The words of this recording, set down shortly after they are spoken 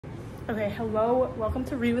Okay, hello, welcome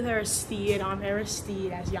to Read with Aristide. I'm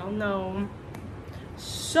Aristide, as y'all know.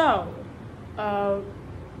 So,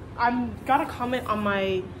 I'm got a comment on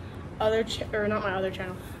my other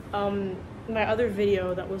my other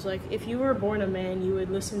video that was like, if you were born a man, you would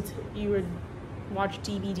watch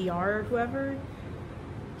dbdr or whoever.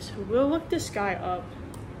 So we'll look this guy up,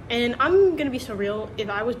 and I'm gonna be so real. If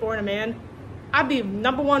I was born a man, I'd be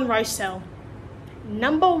 #1 rice cell.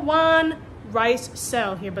 #1 rice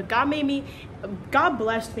cell here, but God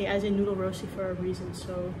blessed me as a noodle roasty for a reason,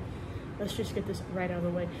 so let's just get this right out of the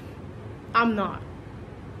way. I'm not.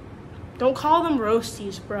 Don't call them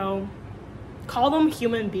roasties, bro. Call them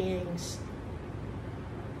human beings.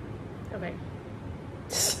 Okay.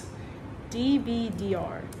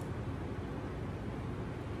 dbdr.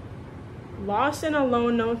 Lost and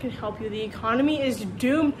alone, no one can help you. The economy is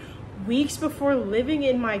doomed. Weeks before living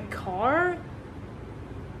in my car?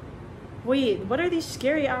 Wait, what are these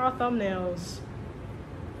scary thumbnails?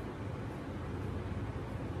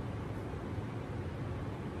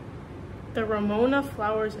 The Ramona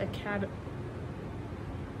Flowers Academy.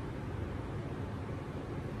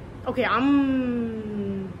 Okay,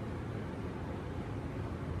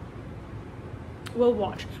 we'll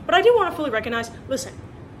watch. But I do want to fully recognize, listen,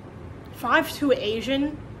 5'2"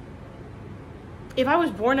 Asian. If I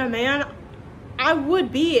was born a man, I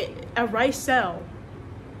would be a rice cell.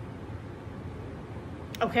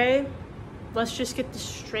 Okay, let's just get this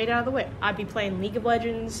straight out of the way. I'd be playing League of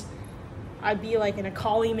Legends. I'd be like an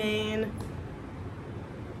Akali main.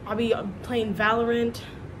 I'd be playing Valorant.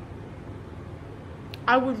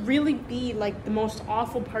 I would really be like the most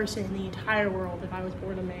awful person in the entire world if I was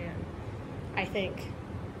born a man, I think.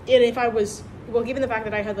 And if I was, well, given the fact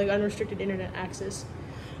that I had like unrestricted internet access,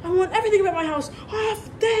 I want everything about my house off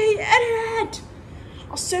the internet.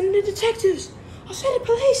 I'll send the detectives. I'll send the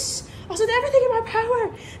police. I'll send everything in my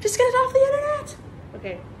power. Just get it off the internet.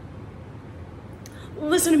 Okay.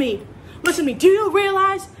 Listen to me. Listen to me. Do you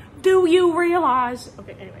realize? Do you realize?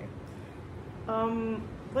 Okay, anyway.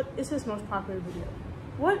 What is his most popular video?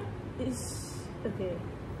 What is... Okay.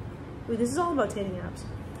 Wait, this is all about dating apps.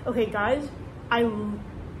 Okay, guys. I'm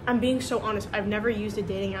being so honest. I've never used a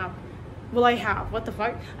dating app. Well, I have. What the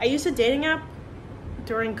fuck? I used a dating app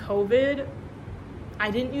during COVID.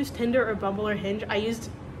 I didn't use Tinder or Bumble or Hinge. I used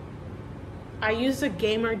a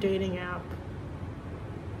gamer dating app.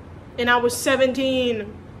 And I was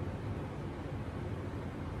 17.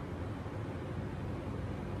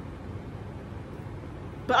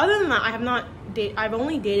 But other than that, I've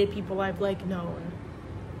only dated people I've like known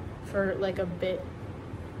for like a bit.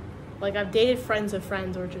 Like I've dated friends of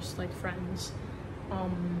friends or just like friends.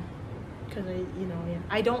 Cause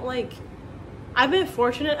I don't like, I've been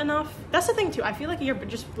fortunate enough. That's the thing too. I feel like you're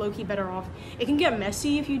just low-key better off. It can get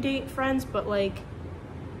messy if you date friends, but like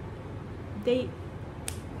they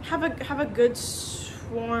have a good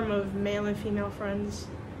swarm of male and female friends,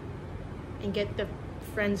 and get the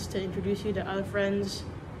friends to introduce you to other friends.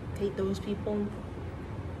 Date those people,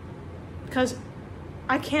 because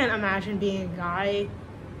I can't imagine being a guy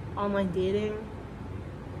online dating.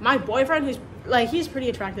 My boyfriend, who's like, he's pretty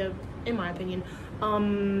attractive in my opinion.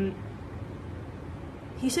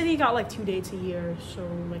 He said he got like 2 dates a year, so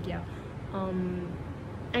like yeah.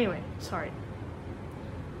 Anyway, sorry.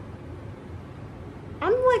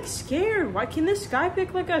 I'm like scared. Why can this guy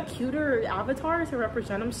pick like a cuter avatar to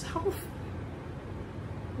represent himself?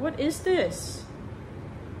 What is this?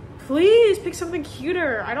 Please pick something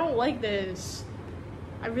cuter. I don't like this.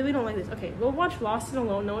 I really don't like this. Okay, we'll watch Lost and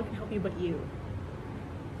Alone. No one can help you but you.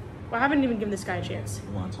 Well, I haven't even given this guy a chance.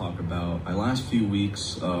 I want to talk about my last few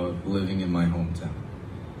weeks of living in my hometown.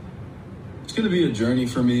 It's going to be a journey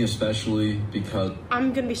for me, especially because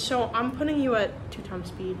I'm putting you at 2x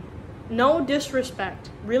speed. No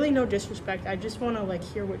disrespect. Really no disrespect. I just want to like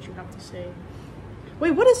hear what you have to say.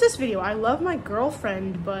 Wait, what is this video? I love my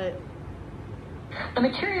girlfriend, but... The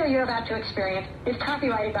material you're about to experience is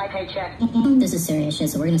copyrighted by Paycheck. This is serious shit,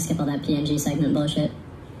 so we're gonna skip all that PNG segment bullshit.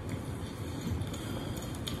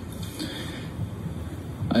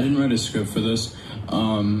 I didn't write a script for this,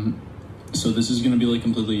 so this is gonna be like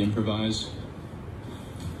completely improvised.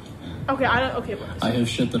 Okay, I have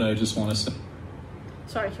shit that I just want to say.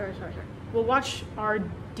 Sorry. We'll watch our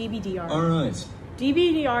dbdr. Alright.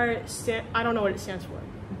 dbdr, I don't know what it stands for,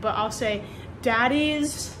 but I'll say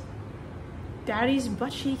daddy's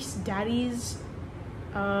butt cheeks, daddy's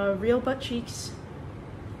real butt cheeks.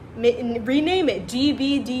 Rename it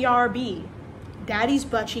dbdrb. Daddy's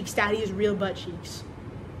butt cheeks, daddy's real butt cheeks.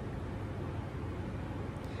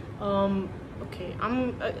 Okay,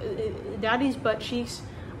 daddy's butt cheeks.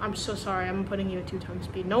 I'm so sorry, I'm putting you at 2x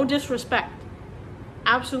speed. No disrespect.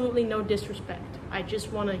 Absolutely no disrespect. I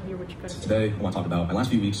just want to hear what you guys say. Today, I want to talk about my last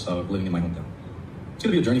few weeks of living in my hometown. It's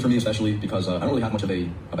going to be a journey for me, especially because I don't really have much of a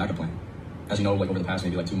backup plan. As you know, like over the past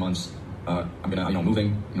maybe like 2 months, I'm going to,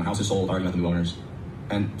 moving, house is sold, already met the new owners.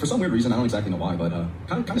 And for some weird reason, I don't exactly know why, but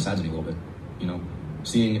kind of saddens me a little bit,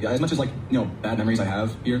 seeing as much as like, bad memories I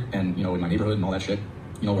have here and, in my neighborhood and all that shit,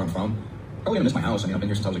 where I'm from. Probably gonna miss my house. I mean, I've been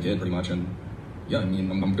here since I was a kid pretty much, and yeah, I mean,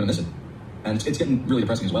 I'm gonna miss it. And it's getting really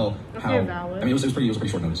depressing as well. Okay, valid. I mean, it was pretty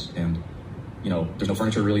short notice, and there's no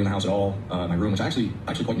furniture really in the house at all. My room, which I actually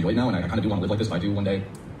quite enjoy now, and I kind of do want to live like this if I do one day.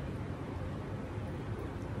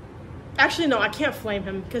 Actually, no, I can't flame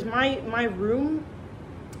him because my room,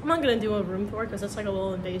 I'm not gonna do a room tour because that's like a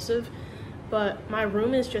little invasive, but my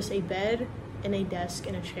room is just a bed and a desk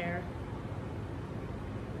and a chair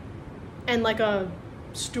and like a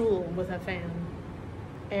stool with a fan,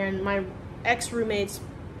 and my ex-roommate's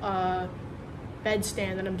bed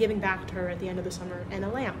stand that I'm giving back to her at the end of the summer, and a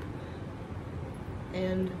lamp,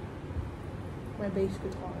 and my bass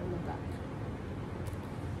guitar in the back,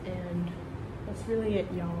 and that's really it,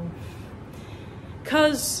 y'all.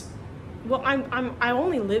 Cause, well, I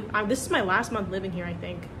only live. This is my last month living here, I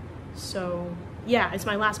think. So yeah, it's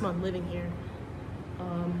my last month living here.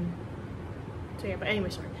 So yeah, but anyway,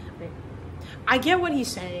 sorry. Wait. I get what he's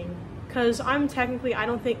saying, cause I'm technically, I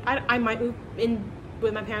don't think I might move in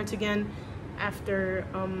with my parents again after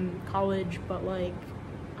college, but like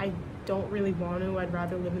I don't really want to. I'd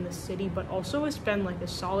rather live in the city, but also it's been like a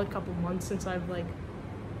solid couple months since I've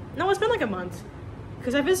it's been like a month,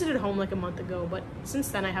 because I visited home like a month ago, but since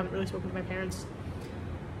then I haven't really spoken to my parents.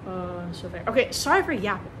 So there. Okay, sorry for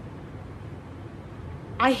yapping.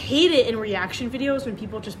 I hate it in reaction videos when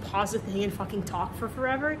people just pause the thing and fucking talk for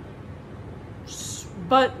forever.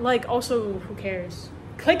 But like, also, who cares?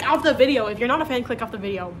 Click off the video. If you're not a fan, click off the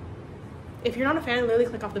video. If you're not a fan, literally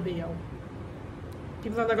click off the video.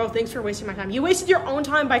 People are like, oh, thanks for wasting my time. You wasted your own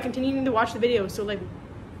time by continuing to watch the video. So like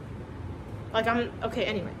I'm okay.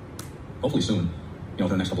 Anyway. Hopefully soon, within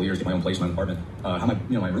the next couple of years, get my own place, my own apartment. How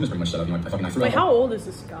my room is pretty much set up. I threw Wait, out. how old is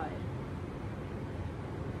this guy?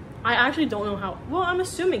 I actually don't know how. Well, I'm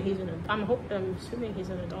assuming he's I'm assuming he's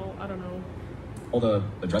an adult. I don't know. All the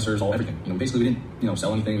dressers, all everything. Basically we didn't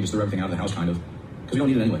sell anything. We just threw everything out of the house, kind of, because we don't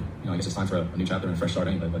need it anyway. I guess it's time for a new chapter and a fresh start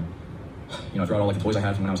anyway. But I threw out all like the toys I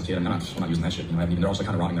had from when I was a kid. I'm not using that shit. They're also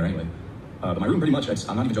kind of rotting there anyway. But my room pretty much,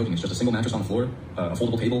 I'm not even joking. It's just a single mattress on the floor, a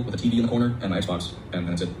foldable table with a TV in the corner, and my Xbox, and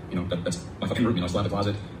that's it. That's my fucking room. I still have the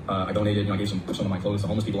closet. I donated. I gave some of my clothes to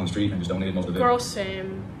homeless people on the street, and just donated most of it. Girl,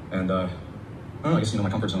 same. And I don't know. I guess my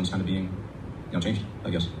comfort zone's kind of being changed. I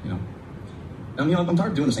guess And, I'm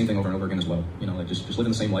tired of doing the same thing over and over again as well. Like just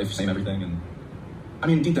living the same life, same everything. And I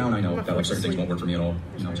mean, deep down, I know that like certain things won't work for me at all.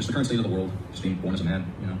 Just the current state of the world, just being born as a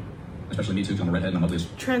man. Especially me too, because I'm a redhead and I'm ugly as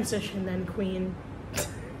Transition then, queen.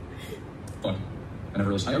 fuck. I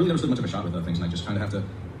really never stood much of a shot with things, and I just kind of have to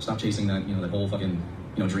stop chasing that, that whole fucking,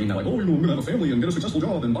 dream that like, oh, I'm gonna have a family and get a successful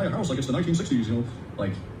job and buy a house like it's the 1960s.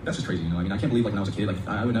 Like that's just crazy. I mean, I can't believe like when I was a kid, like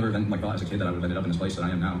I would never have thought as a kid that I would have ended up in this place that I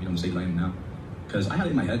am now. In the state that I am now. Because I had it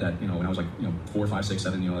in my head that, when I was like, 4, 5, 6,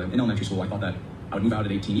 7, in elementary school, I thought that I would move out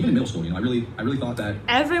at 18, even in middle school. I really thought that.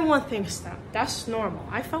 Everyone thinks that. That's normal.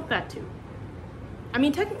 I felt that too. I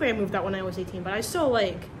mean, technically I moved out when I was 18, but I still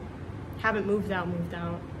haven't moved out,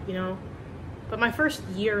 But my first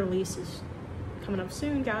year lease is coming up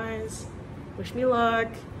soon, guys. Wish me luck.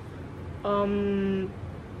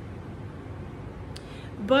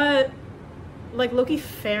 But low-key,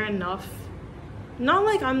 fair enough. Not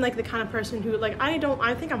like I'm the kind of person who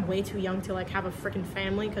I think I'm way too young to have a freaking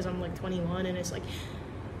family, because I'm 21, and it's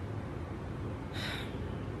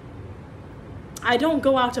I don't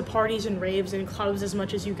go out to parties and raves and clubs as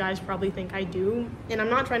much as you guys probably think I do. And I'm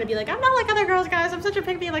not trying to be I'm not like other girls, guys. I'm such a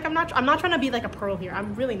pick-me. I'm not trying to be a pearl here.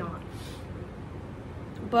 I'm really not.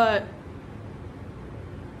 But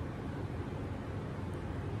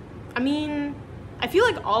I mean, I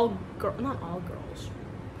feel not all girls.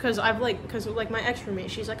 Because my ex-roommate,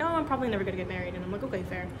 she's oh, I'm probably never gonna get married. And I'm okay,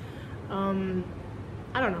 fair. I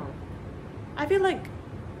don't know. I feel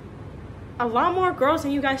a lot more girls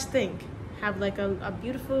than you guys think have a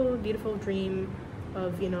beautiful, beautiful dream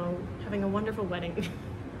of, having a wonderful wedding.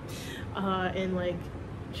 And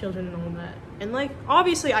children and all that. And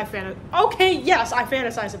obviously I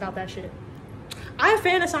fantasize about that shit. I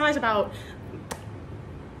fantasize about,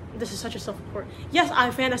 this is such a self-report. Yes, I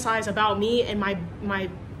fantasize about me and my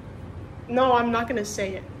no, I'm not gonna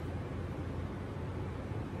say it.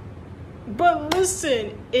 But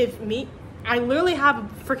listen, I literally have a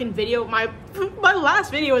freaking video. My My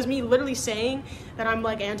last video is me literally saying that I'm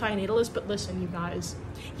like anti-natalist, but listen, you guys.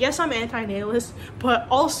 Yes, I'm anti-natalist, but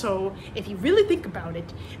also, if you really think about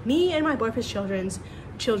it, me and my boyfriend's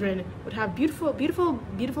children would have beautiful, beautiful,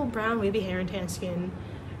 beautiful brown wavy hair and tan skin,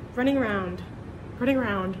 running around.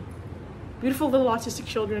 Beautiful little autistic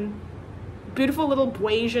children, beautiful little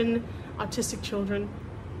Asian autistic children.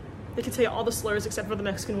 They can say all the slurs except for the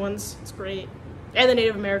Mexican ones. It's great. And the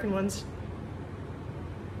Native American ones.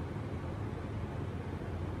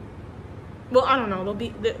 Well, I don't know.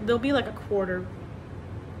 They'll be like a quarter.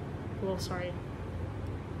 Well, sorry.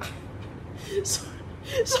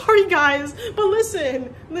 Sorry guys, but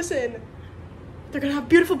listen. They're gonna have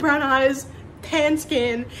beautiful brown eyes, tan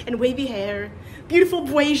skin, and wavy hair.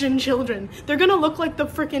 Beautiful Asian children. They're gonna look like the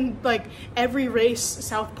freaking, like, every race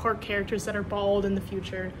South Park characters that are bald in the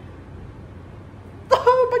future.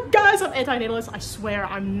 Oh, but guys, I'm anti-natalist. I swear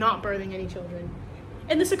I'm not birthing any children.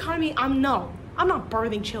 In this economy, I'm not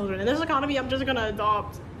birthing children. In this economy, I'm just gonna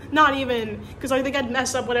adopt. Not even, because I think I'd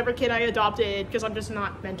mess up whatever kid I adopted, because I'm just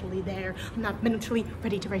not mentally there. I'm not mentally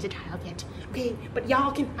ready to raise a child yet. Okay, but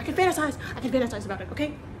I can fantasize about it,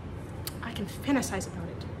 okay? I can fantasize about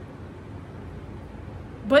it.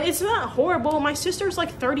 But it's not horrible. My sister's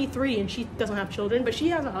like 33 and she doesn't have children, but she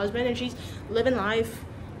has a husband and she's living life.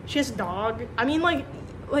 She has a dog. I mean, like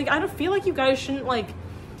I don't feel like you guys shouldn't, like,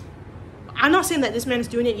 I'm not saying that this man is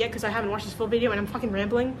doing it yet because I haven't watched this full video and I'm fucking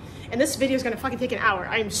rambling. And this video is gonna fucking take an hour.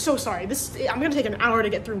 I am so sorry. I'm gonna take an hour to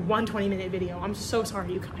get through one 20-minute video. I'm so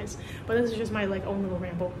sorry, you guys. But this is just my, like, own little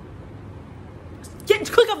ramble.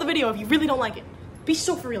 Click off the video if you really don't like it. Be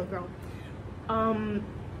so for real, girl.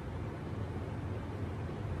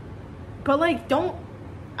 But, like,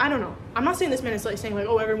 I don't know. I'm not saying this man is, like, saying, like,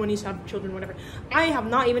 oh, everyone needs to have children, whatever. I have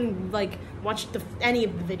not even, like, watched any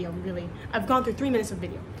of the video, really. I've gone through 3 minutes of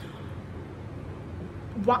video.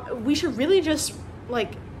 We should really just,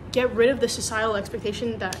 like, get rid of the societal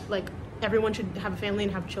expectation that, like, everyone should have a family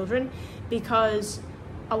and have children, because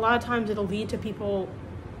a lot of times it'll lead to people,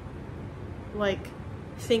 like,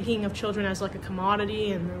 thinking of children as, like, a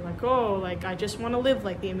commodity, and they're like, oh, like, I just want to live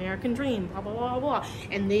like the American dream, blah blah blah blah.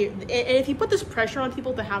 And if you put this pressure on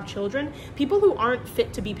people to have children, people who aren't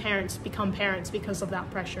fit to be parents become parents because of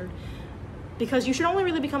that pressure. Because you should only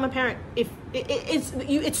really become a parent if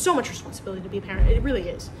it's so much responsibility to be a parent. It really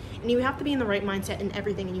is. And you have to be in the right mindset and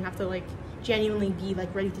everything, and you have to, like, genuinely be,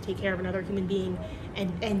 like, ready to take care of another human being.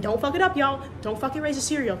 And don't fuck it up, y'all. Don't fucking raise a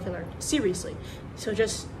serial killer. Seriously. So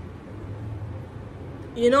just,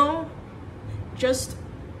 you know,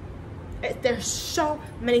 there's so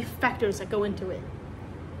many factors that go into it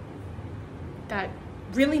that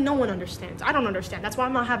really no one understands. I don't understand. That's why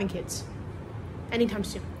I'm not having kids anytime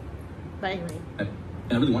soon. But anyway. And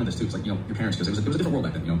I really wanted this too. It's like, you know, your parents, because it was a different world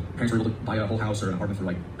back then, you know. Your parents were able to buy a whole house or an apartment for,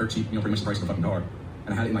 like, dirt cheap, you know, pretty much the price of a fucking car.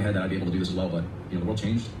 And I had it in my head that I'd be able to do this as well, but, you know, the world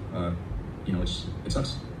changed. You know, it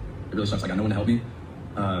sucks. It really sucks. I got no one to help me.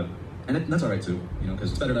 And that's all right too, you know,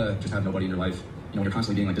 because it's better to just have nobody in your life, you know, when you're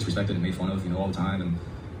constantly being, like, disrespected and made fun of, you know, all the time. And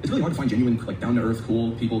it's really hard to find genuine, like, down-to-earth,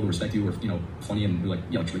 cool people who respect you, or, you know, funny and who, like,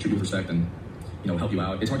 you know, treat you with respect and, you know, help you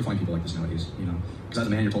out. It's hard to find people like this nowadays, you know, because as a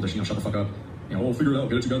man, you're told to, you know, shut the fuck up, you know, oh, figure it out,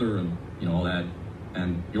 get it together, and, you know, all that.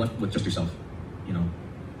 And you're left with just yourself, you know.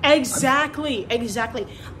 Exactly.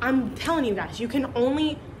 I'm telling you guys, you can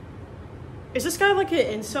only. Is this guy like an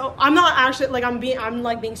insult? I'm not actually, like, I'm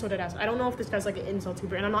being so dead ass. I don't know if this guy's like an insult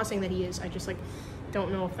tuber, and I'm not saying that he is. I just, like,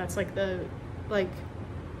 don't know if that's, like, the, like,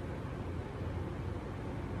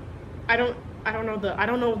 I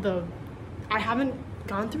haven't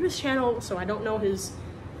gone through his channel, so I don't know his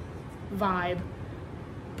vibe.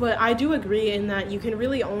 But I do agree in that you can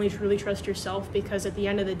really only truly trust yourself, because at the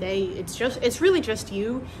end of the day, it's really just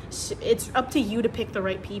you. It's up to you to pick the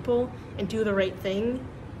right people and do the right thing.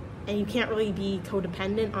 And you can't really be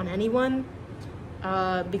codependent on anyone,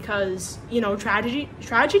 because, you know, tragedy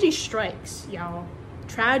strikes, y'all.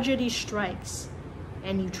 Tragedy strikes,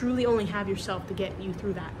 and you truly only have yourself to get you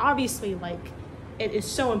through that. Obviously, like, it is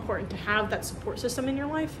so important to have that support system in your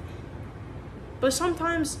life, but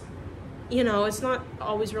sometimes, you know, it's not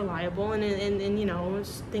always reliable, and you know,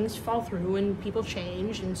 things fall through and people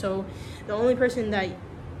change, and so the only person that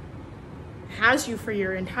has you for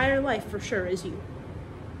your entire life for sure is you.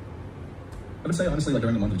 I would say, honestly, like,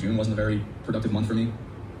 during the month of June wasn't a very productive month for me.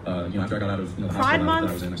 You know, after I got out of, you know, the hospital that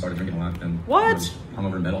I was in, I started drinking a lot, and I was hung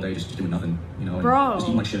over in bed all day, just doing nothing, you know, and just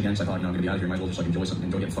eating like shit again. So I thought, you know, I'm gonna be out of here, might as well just, like,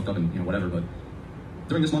 enjoy getting fucked up and, you know, whatever. But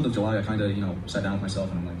during this month of July, I kind of, you know, sat down with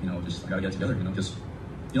myself, and I'm like, you know, just, I gotta get it together, you know, just,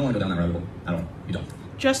 you don't want to go down that rabbit hole at all. You don't.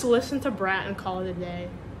 Just listen to Brat and call it a day.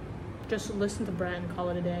 Just listen to Brat and call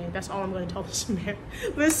it a day. That's all I'm going to tell this man.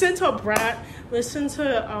 Listen to Brat. Listen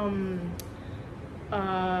to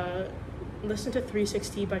Listen to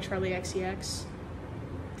 360 by Charlie XCX.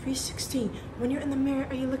 360. When you're in the mirror,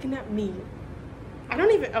 are you looking at me? I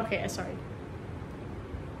don't even. Okay, sorry.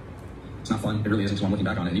 It's not fun. It really isn't. So I'm looking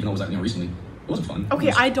back on it, and even though it was like, recently, it wasn't fun.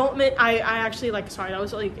 Okay, I don't mean. I actually like. Sorry, that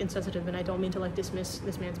was like insensitive, and I don't mean to like dismiss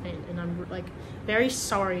this man's pain. And I'm like very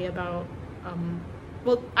sorry about.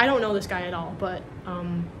 Well, I don't know this guy at all, but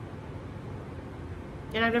and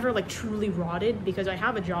I've never like truly rotted because I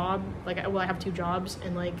have a job. Like, I have 2 jobs,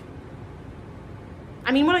 and like.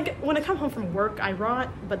 I mean, when I come home from work, I rot,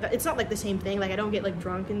 but it's not like the same thing. Like, I don't get like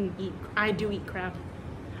drunk and eat. I do eat crap.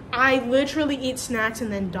 I literally eat snacks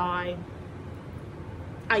and then die.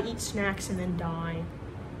 I eat snacks and then die.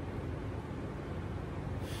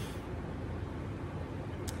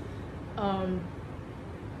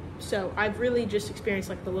 So I've really just experienced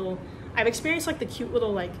like I've experienced like the cute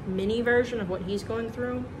little like mini version of what he's going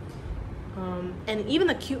through. And even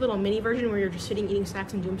the cute little mini version where you're just sitting eating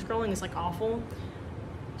snacks and doom scrolling is like awful.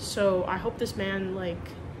 So I hope this man like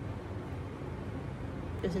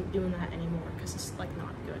isn't doing that anymore because it's like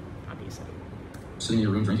not good, obviously. Sitting in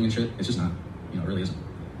your room drinking and shit, it's just not, it really isn't.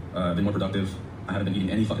 I've been more productive. I haven't been eating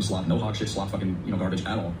any fucking slop, no hot shit, slop fucking, garbage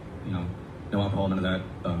at all. No alcohol, none of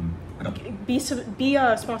that. Be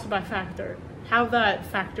sponsored by Factor. Have that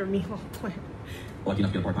Factor meal plan. Lucky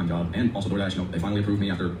enough to get a part-time job, and also DoorDash, they finally approved me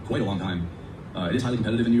after quite a long time. It is highly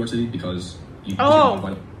competitive in New York City because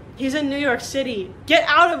he's in New York City. Get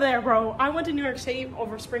out of there, bro. I went to New York City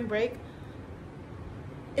over spring break.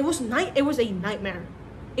 It was a nightmare.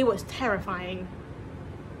 It was terrifying.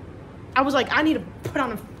 I was like, I need to put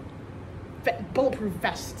on a bulletproof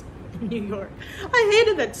vest in New York. I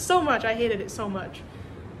hated it so much.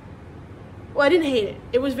 Well, I didn't hate it.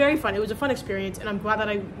 It was very fun. It was a fun experience, and I'm glad that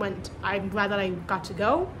I went. I'm glad that I got to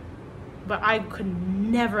go. But I could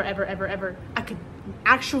never, ever, ever, ever. I could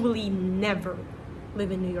actually never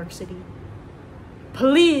live in New York City.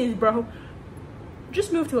 Please, bro.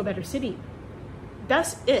 Just move to a better city.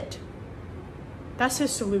 That's it. That's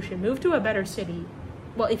his solution. Move to a better city.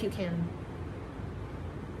 Well, if you can.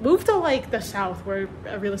 Move to like the South where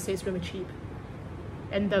real estate's really cheap.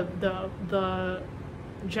 And the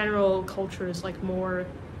general culture is like more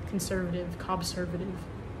conservative, conservative.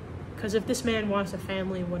 Because if this man wants a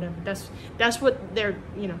family, whatever, that's what they're,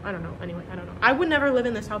 I don't know. Anyway, I don't know. I would never live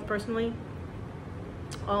in the South personally.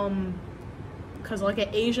 Because like an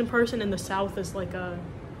Asian person in the South is like an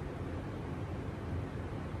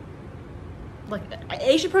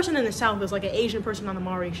Asian person in the South is like an Asian person on the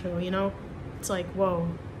Maury show, It's like, whoa.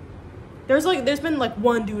 There's been like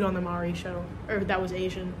one dude on the Maury show, or that was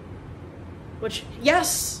Asian. Which,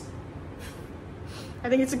 yes! I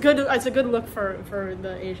think it's a good look for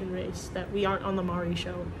the Asian race that we aren't on the Maury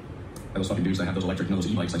show. Those fucking dudes that have those electric, those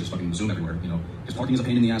e-bikes that just fucking zoom everywhere, Because parking is a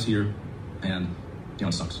pain in the ass here, and,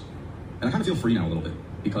 it sucks. And I kind of feel free now a little bit,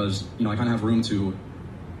 because, I kind of have room to,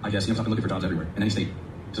 I guess, stop looking for jobs everywhere, in any state.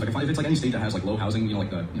 So if it's like any state that has like low housing,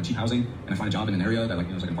 cheap housing, and I find a job in an area that like,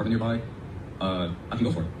 there's like an apartment nearby, I can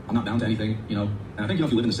go for it. I'm not bound to anything, and I think,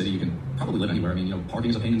 if you live in the city, you can probably live anywhere. I mean, parking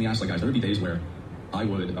is a pain in the ass. Like, guys, there would be days where I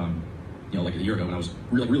would, like a year ago when I was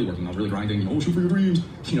really working, I was really grinding, shoot for your dreams,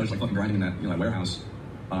 just like fucking grinding in that, that warehouse,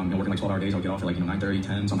 working like 12-hour days. I would get off at like, 9:30,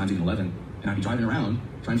 10, sometimes even 11, and I'd be driving around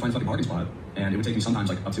trying to find a fucking parking spot, and it would take me sometimes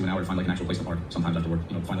like up to an hour to find like an actual place to park, sometimes after work,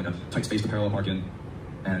 find like a tight space to parallel park in,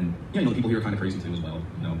 and, the people here are kind of crazy too as well,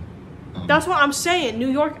 That's what I'm saying.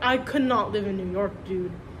 New York, I could not live in New York,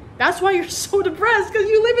 dude. That's why you're so depressed, because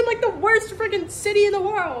you live in like the worst freaking city in the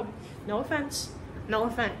world. No offense.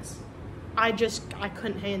 I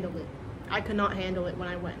couldn't handle it. I could not handle it when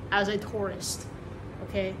I went as a tourist.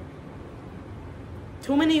 Okay?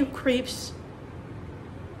 Too many creeps.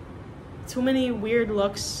 Too many weird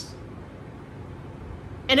looks.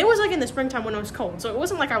 And it was like in the springtime when it was cold, so it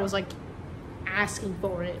wasn't like I was like asking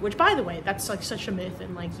for it, which, by the way, that's like such a myth,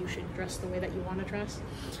 and like you should dress the way that you want to dress.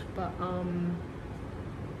 But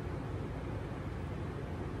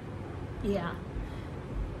yeah,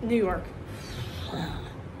 New York.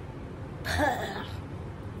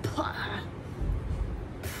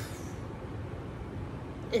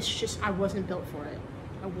 It's just, I wasn't built for it.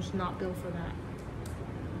 I was not built for that.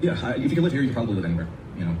 Yeah, if you can live here, you can probably live anywhere,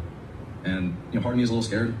 And, part of me is a little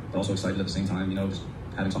scared, but also excited at the same time, just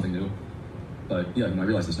having something new. But yeah, I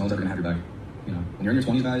realize this, no one's ever gonna have your back. When you're in your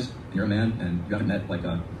 20s, guys, and you're a man, and you haven't met like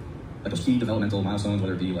those key developmental milestones,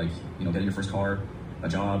 whether it be like, getting your first car, a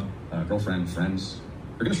job, a girlfriend, friends,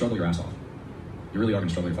 you're gonna struggle your ass off. You really are gonna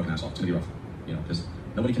struggle your fucking ass off. It's gonna be rough, because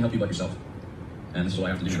nobody can help you but yourself. And this is what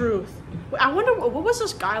I have to do. Truth. I wonder, what was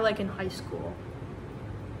this guy like in high school?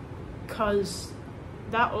 Because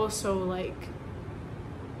that also, like,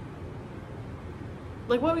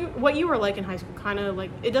 like what you were like in high school, kind of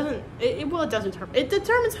like it doesn't. It does determine. It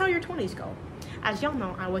determines how your 20s go. As y'all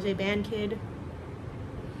know, I was a band kid.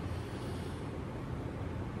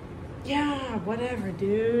 Yeah, whatever,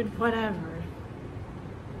 dude. Whatever.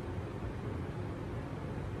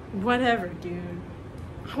 Whatever, dude.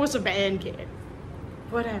 I was a band kid.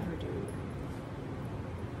 Whatever, dude.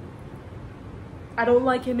 I don't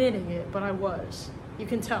like admitting it, but I was. You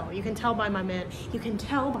can tell. You can tell by my You can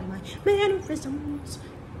tell by my mannerisms.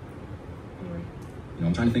 Anyway. You know,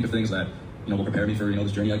 I'm trying to think of things that, you know, will prepare me for, you know,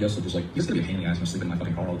 this journey, I guess. So just like, it's gonna be a pain in the ass, you know, sleeping in my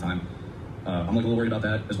fucking car all the time. I'm like a little worried about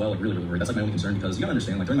that as well, like really, really worried. That's like my only concern because you gotta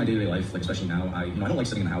understand, like during my day-to-day life, like especially now, I don't like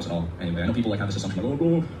sitting in the house at all. Anyway, I know people like have this assumption like,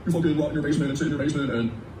 oh, you fucking rot in your basement and sit in your basement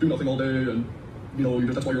and do nothing all day and, you know,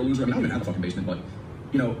 that's why you're a loser. I mean, I don't even have a fucking basement, but,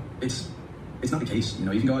 you know, it's not the case. You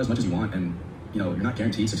know, you can go out as much as you want and, you know, you're not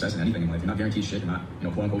guaranteed success in anything in life. You're not guaranteed shit. You're not, you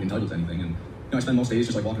know, quote unquote entitled to anything. And, you know, I spend most days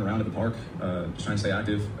just like walking around at the park, just trying to stay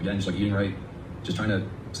active. Again, just like eating right, just trying to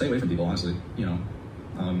stay away from people, honestly, you know,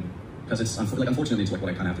 because it's like, unfortunately, it's like what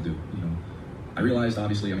I kind of have to do, you know. I realized,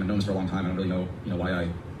 obviously, I mean, I've known this for a long time. I don't really know, you know, why I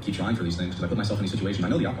keep trying for these things because I put myself in these situations. I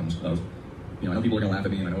know the outcomes of, you know, I know people are gonna laugh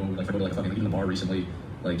at me, and I know, like, if I go to like a fucking, even the bar recently,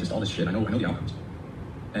 like, just all this shit. I know the outcomes.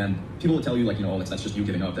 And people will tell you, like, you know, oh, that's just you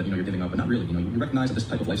giving up, that, you know, you're giving up, but not really. You know, you recognize that this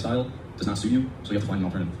type of lifestyle does not suit you, so you have to find an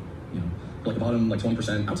alternative. You know, like the bottom, like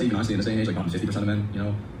 20%, I would say even honestly in this day and age, like bottom 50% of men, you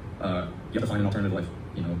know, you have to find an alternative life,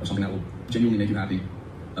 you know, or something that will genuinely make you happy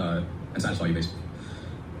and satisfy you, basically.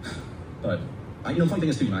 But you know, the funny thing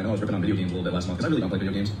is too, you know, I know I was ripping on video games a little bit last month because I really don't play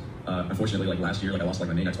video games. Unfortunately, like last year, like I lost like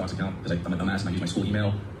my main Xbox account because I'm a dumbass and I used my school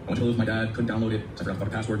email. I went to live with my dad, couldn't download it, so I forgot the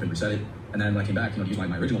password, couldn't reset it, and then when I came back, you know, to use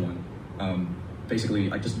my original one.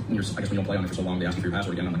 Basically, I guess when you don't play on it for so long, they ask you for your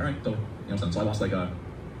password again. I'm like, all right, so you know, so I lost like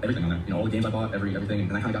everything on there. You know, all the games I bought, everything, and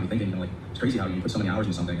that kind of got me thinking. You know, like it's crazy how you put so many hours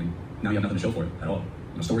into something and now you have nothing to show for it at all.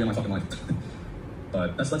 You know, story of my fucking life.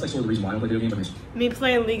 But that's like sort of the reason why I don't play video games. Me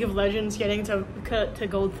playing League of Legends, getting to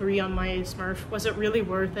gold 3 on my Smurf. Was it really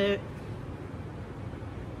worth it?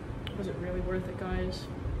 Was it really worth it, guys?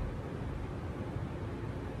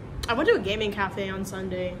 I went to a gaming cafe on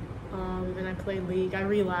Sunday, and I played League. I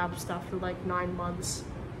relapsed after like 9 months.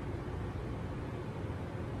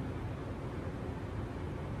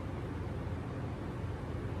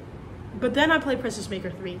 But then I played Princess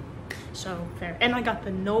Maker 3. So fair. And I got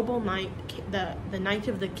the Noble Knight, the Knight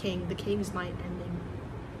of the King, the King's Knight ending.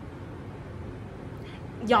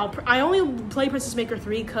 Y'all, I only play Princess Maker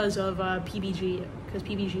 3 because of PBG, because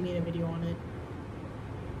PBG made a video on it.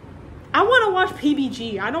 I want to watch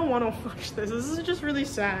PBG. I don't want to watch this. This is just really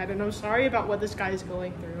sad, and I'm sorry about what this guy is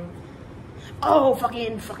going through. Oh,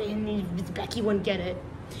 fucking, Becky wouldn't get it.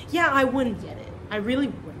 Yeah, I wouldn't get it. I really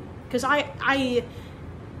wouldn't. Because I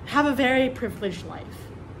have a very privileged life.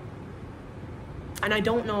 And I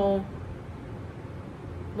don't know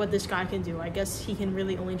what this guy can do. I guess he can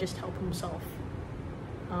really only just help himself.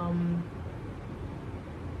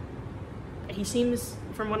 He seems,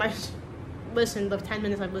 from what I've listened, the 10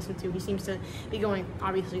 minutes I've listened to, he seems to be going,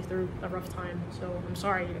 obviously, through a rough time. So I'm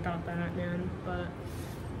sorry about that, man. But,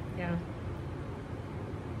 yeah.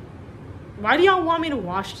 Why do y'all want me to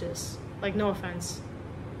watch this? Like, no offense.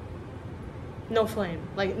 No flame.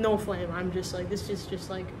 Like, no flame. I'm just like, this is just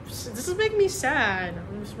like, this is making me sad.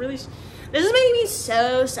 I'm just really, this is making me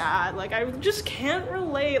so sad. Like, I just can't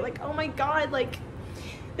relate. Like, oh my god, like,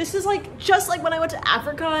 this is like, just like when I went to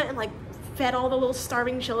Africa and like, fed all the little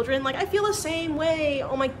starving children. Like, I feel the same way.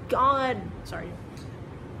 Oh my god. Sorry.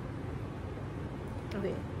 Okay.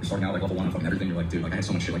 You're starting out like level 1 on fucking everything. You're like, dude, like I had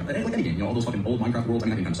so much shit. Like any game, you know, all those fucking old Minecraft worlds. I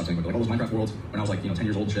mean, that game kind of sucks anyway, but like all those Minecraft worlds when I was like, you know, 10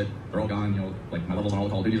 years old and shit, they're all gone. You know, like my levels on all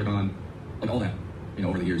the Call of Duties are gone. Like all that, you know,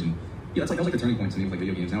 over the years. And yeah, that was like the turning point to me with like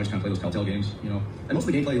video games. Now I just kind of play those Telltale games, you know. And most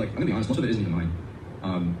of the gameplay, like I'm gonna be honest, most of it isn't even mine. You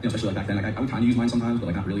know, especially like back then, like I would kind of use mine sometimes, but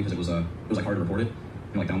like not really because it was like hard to report it.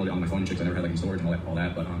 You know, like download it on my phone and shit. I never had like in storage and all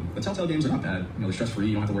that. But the Telltale games are not bad. You know, they're stress free.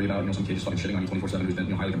 You don't have to worry about, you know, some kid just fucking shitting on you 24/7 who's been,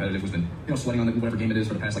 you know, highly competitive, who's been, you know, sweating on whatever game it is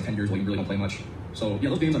for the past like 10 years while you really don't play much. So yeah,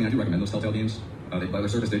 those games, I mean, I do recommend those Telltale games. Their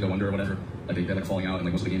service did go under or whatever. Like they're like falling out, and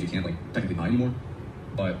like most of the games you can't like technically buy anymore.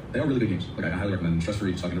 But they are really good games. Like I highly recommend them. Stress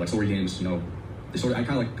free, just talking like story games. You know, they sort of, I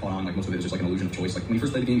kind of like caught on like most of it is just like an illusion of choice. Like when you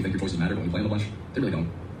first play the game, you think your choices matter, but when you play them a bunch, they really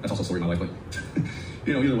don't. That's also a story of my life. But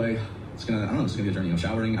you know, either way, it's gonna, I don't know, it's gonna be a journey. You know,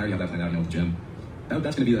 showering, I already have that planned out. You know, with the gym.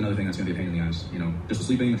 That's gonna be another thing that's gonna be a pain in the ass. You know, just the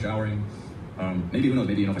sleeping, the showering. Maybe who knows?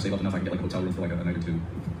 Maybe, you know, if I save up enough, I can get like a hotel room for like a night or two.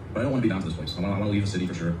 But I don't want to be down to this place. I want to leave the city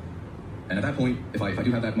for sure. And at that point, if I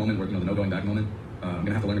do have that moment where, you know, the no going back moment, I'm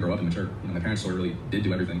gonna have to learn to grow up and mature. You know, my parents sort of really did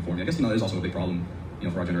do everything for me. I guess, you know, that is also a big problem, you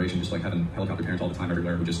know, for our generation, just like having helicopter parents all the time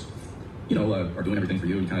everywhere who just, you know, are doing everything for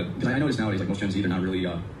you. And kind of, because I notice nowadays, like most Gen Z, they're not really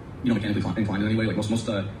mechanically inclined in any way. Like most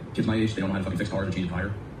kids my age, they don't know how to fucking fix cars or change a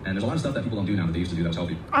tire. And there's a lot of stuff that people don't do now that they used to do that was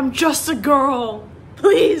healthy. I'm just a girl.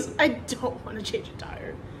 Please, I don't want to change a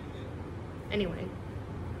tire. Anyway,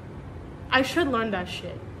 I should learn that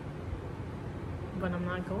shit, but I'm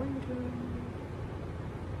not going to.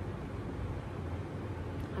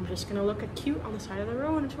 I'm just gonna look cute on the side of the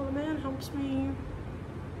road until the man helps me.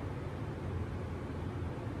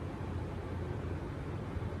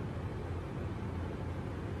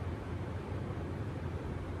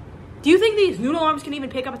 Do you think these noodle arms can even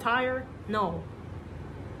pick up a tire? No.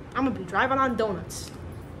 I'm gonna be driving on donuts.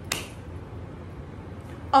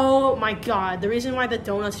 Oh my god, the reason why the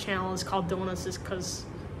Donuts channel is called Donuts is because...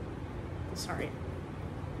 Sorry.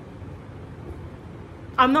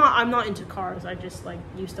 I'm not into cars, I just like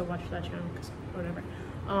used to watch that channel because whatever.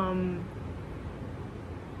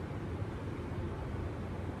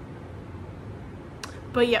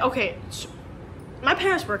 But yeah, okay. So my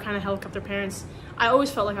parents were kind of helicopter parents. I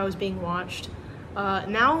always felt like I was being watched.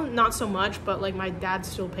 Now, not so much, but like my dad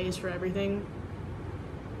still pays for everything.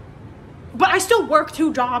 But I still work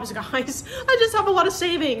 2 jobs, guys. I just have a lot of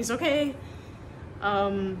savings, okay?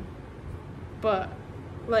 But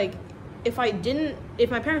like, if my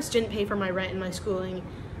parents didn't pay for my rent and my schooling,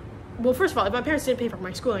 well, first of all, if my parents didn't pay for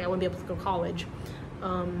my schooling, I wouldn't be able to go to college.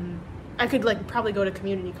 I could like probably go to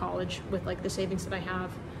community college with like the savings that I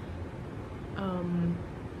have.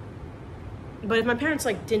 But if my parents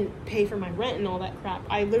like didn't pay for my rent and all that crap,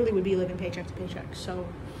 I literally would be living paycheck to paycheck. So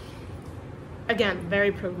again,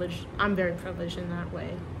 very privileged. I'm very privileged in that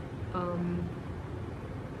way.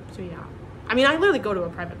 So yeah. I mean, I literally go to a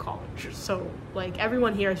private college, so like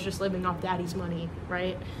everyone here is just living off daddy's money,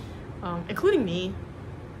 right? Including me.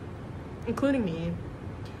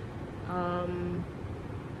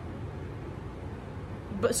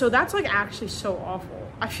 But so that's like actually so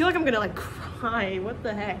awful. I feel like I'm gonna like cry. What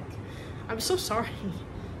the heck? I'm so sorry.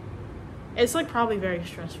 It's like probably very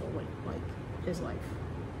stressful, like his life.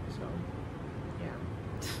 So yeah.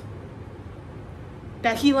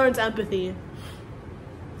 That he learns empathy.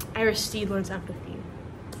 Aristide learns empathy.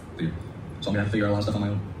 So I'm gonna have to figure out a lot of stuff on my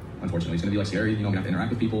own. Unfortunately, it's gonna be like scary. I'm gonna have to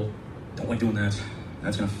interact with people. Don't like doing that.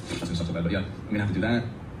 That's gonna suck so bad. But yeah, I'm gonna have to do that.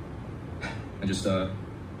 And just try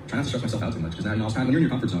not to stress myself out too much. Because now, it's kind of, when you're in your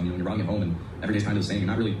comfort zone, when you're rotting at home and every day's kind of the same, you're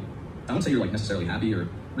not really, I wouldn't say you're like necessarily happy or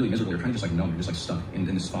really miserable. You're kind of just like numb. You're just like stuck in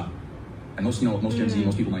this spot. And most Gen Z,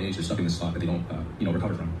 most people my age are stuck in this spot that they don't,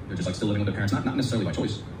 recover from. They're just like still living with their parents, not necessarily by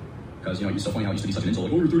choice. Because, it's so funny how it used to be such an insult,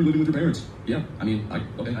 like, oh, you're 30 living with your parents. Yeah, I mean,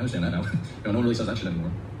 okay, I understand that now. No one really says that shit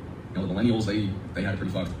anymore. The millennials, they had it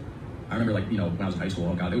pretty fucked. I remember, like, when I was in high school,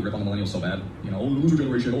 oh god, they would rip on the millennials so bad. Oh, the loser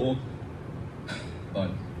generation, oh. But,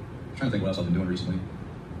 I'm trying to think what else I've been doing recently.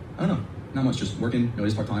 I don't know, not much, just working. It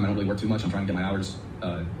is part-time, I don't really work too much. I'm trying to get my hours,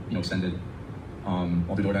 extended.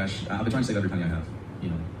 I'll do DoorDash. I've been trying to save every penny I have,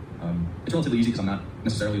 It's relatively easy because I'm not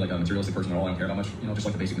necessarily like a materialistic person at all. I don't care that much, just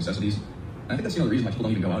like the basic necessities. And I think that's the reason why people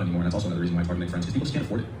don't even go out anymore, and that's also another reason why it's hard to make friends, because people just can't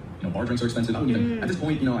afford it. Bar drinks are expensive. I wouldn't even, at this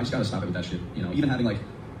point, I just gotta stop it with that shit. Even having like,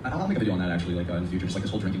 I'll make a video on that actually, like in the future, just like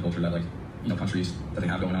this whole drinking culture that like, countries that they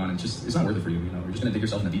have going on, and it's not worth it for you, You're just gonna dig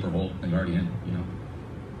yourself in a deeper hole than you're already in,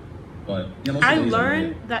 But, yeah, most I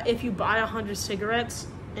learned that if you buy 100 cigarettes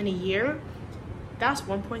in a year, that's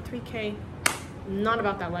 1.3K. Not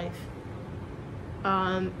about that life.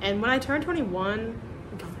 And when I turned 21,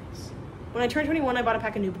 guys, I bought a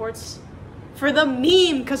pack of Newports for the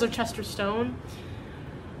meme because of Chester Stone.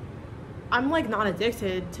 I'm like not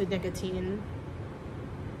addicted to nicotine,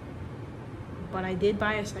 but I did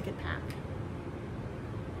buy a second pack.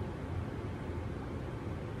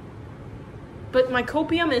 But my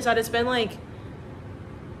copium is that it's been like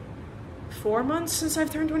 4 months since I've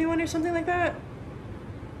turned 21 or something like that.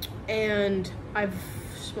 And I've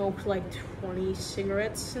smoked like 20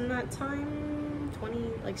 cigarettes in that time.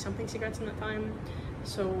 20 like something cigarettes in that time.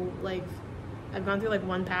 So like I've gone through like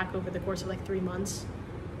 1 pack over the course of like 3 months.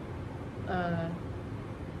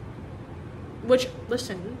 Which,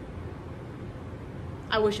 listen,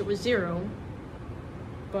 I wish it was 0.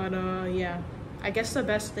 But yeah. I guess the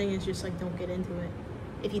best thing is just like don't get into it.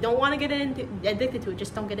 If you don't want to get addicted to it,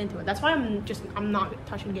 just don't get into it. That's why I'm not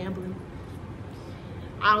touching gambling.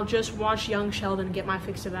 I'll just watch Young Sheldon and get my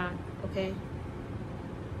fix of that, okay?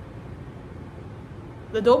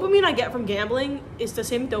 The dopamine I get from gambling is the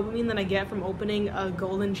same dopamine that I get from opening a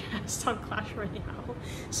golden chest on Clash Royale.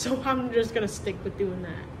 So I'm just gonna stick with doing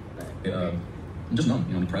that. But, okay. I'm just numb,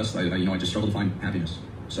 I'm depressed. I just struggle to find happiness.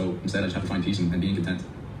 So instead I just have to find peace and being content.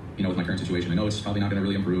 With my current situation. I know it's probably not going to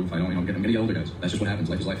really improve. I'm gonna get older, guys. That's just what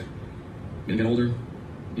happens. Life is life. I'm gonna get older.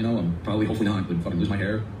 I'm probably, hopefully not, but fucking lose my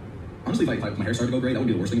hair. Honestly, if my hair started to go gray, that would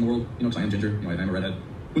be the worst thing in the world. Because I am ginger. I am a redhead.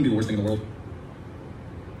 Wouldn't be the worst thing in the world.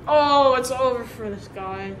 Oh, it's over for this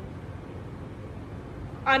guy.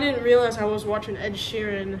 I didn't realize I was watching Ed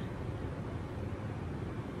Sheeran.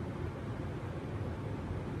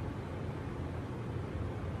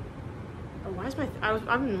 Oh, why is my...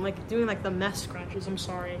 I'm like doing like the mess scratches. I'm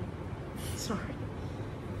sorry. Sorry.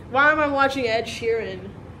 Why am I watching Ed Sheeran?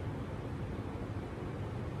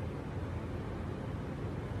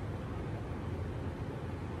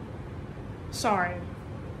 Sorry.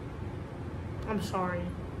 I'm sorry.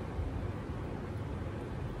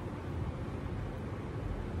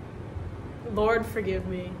 Lord, forgive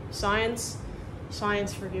me. Science,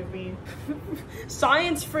 forgive me.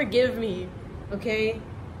 Science, forgive me. Okay?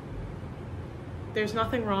 There's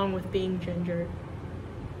nothing wrong with being ginger.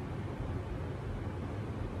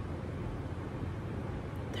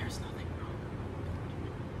 There's nothing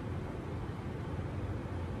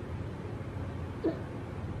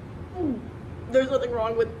wrong. There's nothing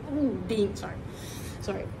wrong with being, sorry.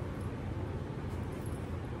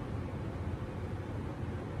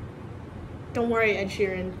 Don't worry, Ed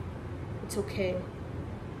Sheeran. It's okay.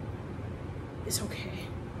 It's okay.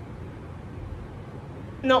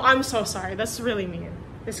 No, I'm so sorry. That's really mean.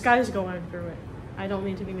 This guy's going through it. I don't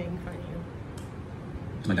mean to be making fun of you.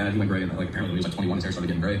 My dad, he went gray, and like apparently when he was like 21, his hair started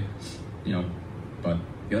getting gray. You know, but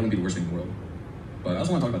yeah, that wouldn't be the worst thing in the world. But I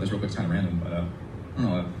also want to talk about this real quick. It's kind of random, but I don't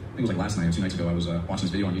know. I think it was like last night or 2 nights ago. I was watching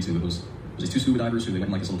this video on YouTube. It was these 2 scuba divers who they went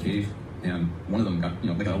in like this little cave, and one of them got,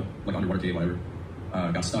 you know, like underwater cave, whatever,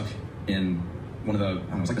 got stuck in one of the, I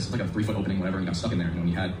don't know, it's like a 3-foot opening, whatever, and he got stuck in there. You know, and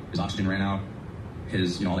he had his oxygen ran out,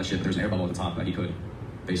 his, you know, all that shit, but there's an air bubble at the top that he could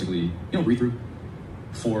basically, you know, breathe through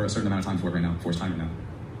for a certain amount of time for his time right now.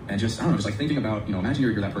 And just, I don't know, just like thinking about, you know, imagine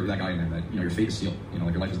you're that guy in there that, you know, your fate is sealed, you know,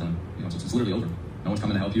 like your life is done, you know, it's literally over. No one's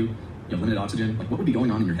coming to help you. You have limited oxygen. Like, what would be going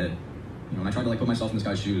on in your head? You know, and I tried to like put myself in this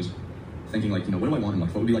guy's shoes, thinking like, you know, what do I want in life?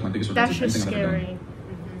 What would be like my biggest regret? That's just scary.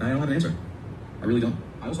 And I don't have an answer. I really don't.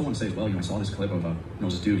 I also want to say as well, you know, I saw this clip of, you know,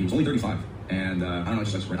 this dude, he was only 35. And I don't know,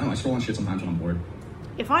 just like, I don't know, I scroll on shit sometimes when I'm bored.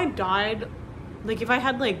 If I died, like if I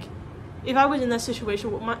was in that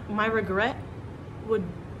situation, my regret would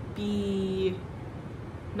be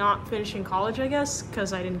not finishing college, I guess,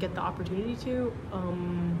 because I didn't get the opportunity to.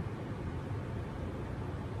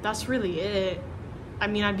 That's really it. I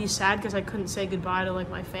mean, I'd be sad because I couldn't say goodbye to like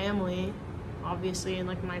my family, obviously, and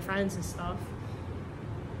like my friends and stuff.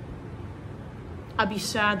 I'd be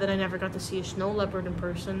sad that I never got to see a snow leopard in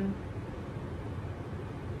person.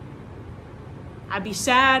 I'd be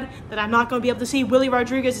sad that I'm not going to be able to see Willie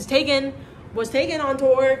Rodriguez was taken on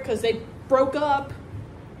tour because they broke up.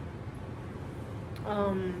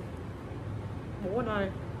 What would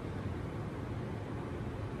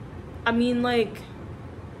I mean, like,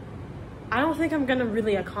 I don't think I'm going to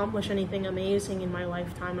really accomplish anything amazing in my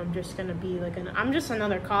lifetime. I'm just going to be like I'm just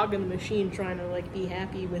another cog in the machine trying to like be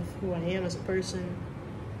happy with who I am as a person.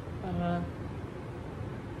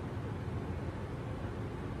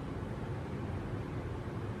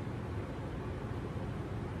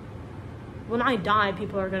 When I die,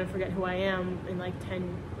 people are gonna forget who I am in like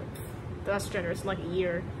 10, that's generous, in like a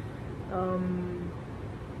year.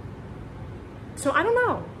 So I don't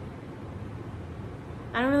know.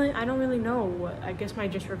 I don't really know what, I guess my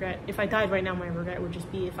just regret, if I died right now, my regret would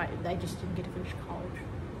just be if I just didn't get to finish college.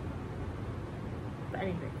 But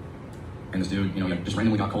anyway. And this dude, you know, just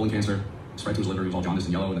randomly got colon cancer, spread to his liver, he was all jaundiced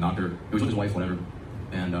and yellow, and the doctor, it was with his wife, whatever.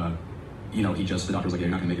 And, you know, the doctor was like, yeah, you're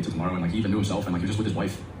not gonna make it till tomorrow, and like he even knew himself, and like he was just with his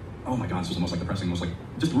wife. Oh my god, this was the most like depressing, most like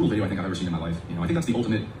just brutal video I think I've ever seen in my life. You know, I think that's the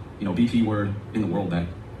ultimate, you know, BP word in the world, that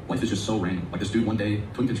life is just so random. Like this dude one day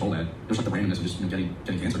couldn't control that. There's like the randomness of just, you know,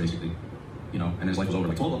 getting cancer basically. You know, and his life was over.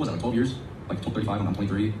 Like 12, what was that, like 12 years? Like 35, I'm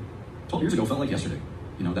 23. 12 years ago felt like yesterday.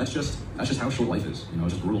 You know, that's just how short life is. You know,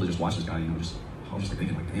 it's just brutal to just watch this guy, you know, I was just like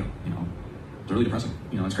thinking like, damn, you know, it's really depressing.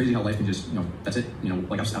 You know, it's crazy how life can just, you know, that's it. You know,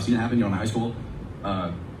 like I've seen it happen, you know, in high school.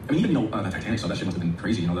 I mean, even, you know, the Titanic stuff, that shit must have been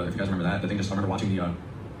crazy. You know, if you guys remember that, the thing just, I remember watching the,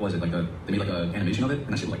 what was it, like they made like an animation of it, and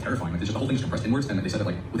that shit was like terrifying. Like just the whole thing just compressed inwards, and they said that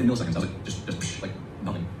like within milliseconds, I was like just like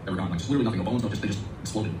nothing. They were gone, like just literally nothing, no bones, no, they just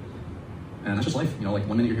exploded. And that's just life, you know, like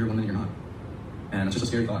one minute you're here, one minute you're not. And it's just a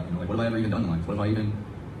scary thought, you know, like what have I ever even done in life? What have I even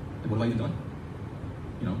done?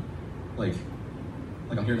 You know, like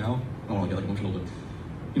I'm here now. I don't want to get like emotional, but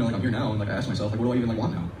you know, like I'm here now, and like I ask myself, like what do I even like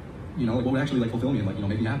want now? You know, like what would actually like fulfill me and like, you know,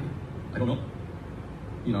 make me happy? I don't know.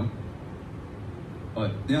 You know.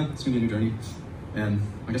 But yeah, it's gonna be a new journey. And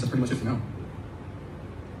I guess that's pretty much it for now.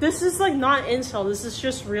 This is like not incel, this is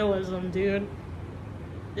just realism, dude.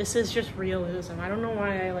 This is just realism. I don't know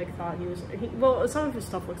why I like thought he was, well, some of his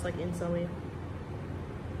stuff looks like incel-y.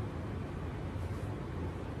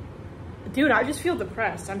 Dude, I just feel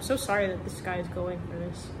depressed. I'm so sorry that this guy is going for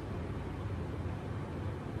this.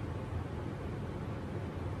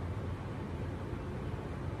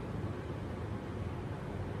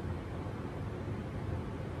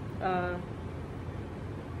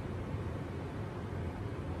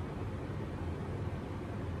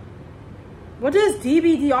 What does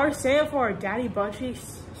dbdr stand for? Daddy butt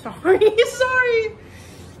cheeks? Sorry, sorry.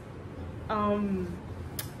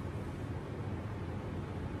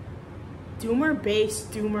 Doomer base,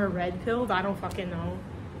 Doomer red pilled? I don't fucking know.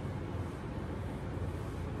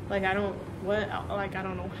 Like, I don't, what, like, I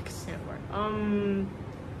don't know what it stand for.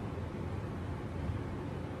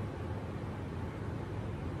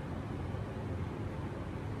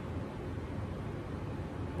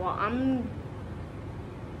 Well,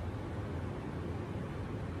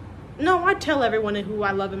 no, I tell everyone who I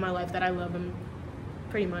love in my life that I love them,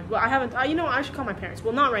 pretty much. Well, I haven't, you know, I should call my parents.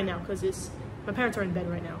 Well, not right now, because my parents are in bed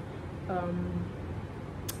right now.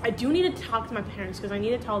 I do need to talk to my parents, because I need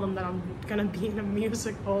to tell them that I'm gonna be in a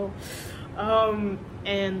musical,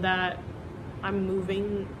 and that I'm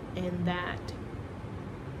moving, and that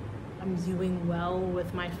I'm doing well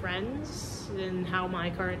with my friends, and how my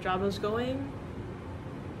current job is going.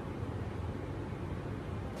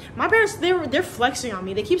 My parents, they're flexing on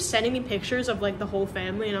me. They keep sending me pictures of like the whole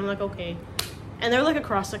family, and I'm like, okay. And they're like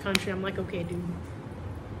across the country. I'm like, okay, dude.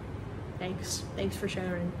 Thanks for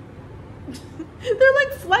sharing. They're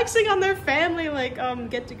like flexing on their family, like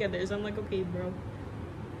get-togethers. I'm like, okay, bro.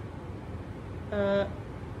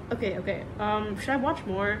 Okay. Should I watch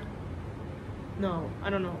more? No, I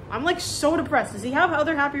don't know. I'm like so depressed. Does he have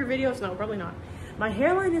other happier videos? No, probably not. My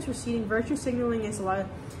hairline is receding. Virtue signaling is a lot.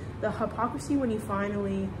 The hypocrisy when you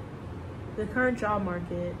finally, the current job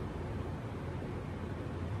market,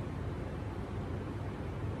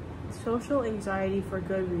 social anxiety for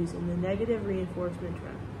good reason, the negative reinforcement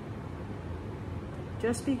trap.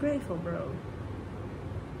 Just be grateful, bro.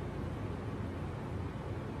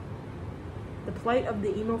 The plight of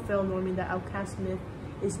the emo fail norming that outcast myth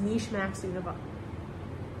is niche maxing about.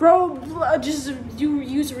 Bro, just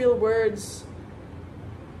use real words.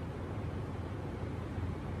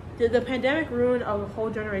 Did the pandemic ruin a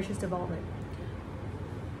whole generation's development?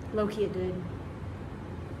 Low-key it did.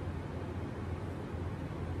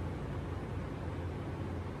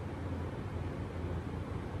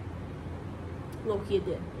 Low-key it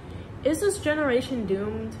did. Is this generation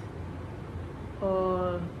doomed?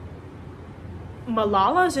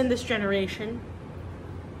 Malala's in this generation.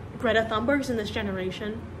 Greta Thunberg's in this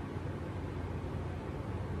generation.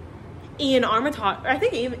 Ian Armitage. I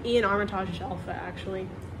think Ian Armitage is alpha, actually.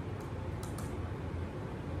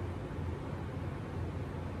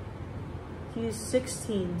 He's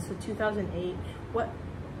 16, so 2008. What?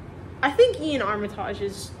 I think Ian Armitage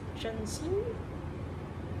is Gen Z?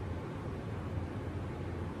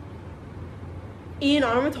 Ian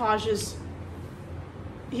Armitage is...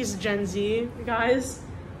 He's Gen Z, guys.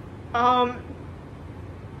 What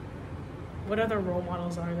other role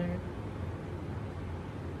models are there?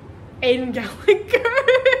 Aiden Gallagher.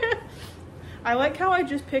 I like how I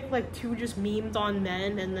just picked like two just memed on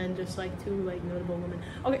men and then just like two like notable women.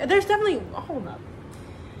 Okay, there's definitely, hold up.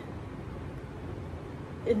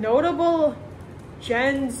 Notable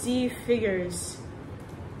Gen Z figures.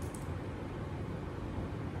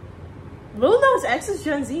 Lil Nas X is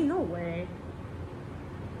Gen Z? No way.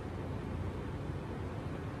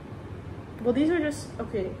 Well, these are just,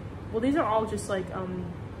 okay. Well, these are all just like,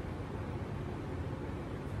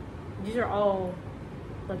 these are all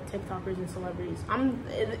like TikTokers and celebrities.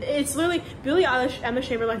 It's literally Billie Eilish, Emma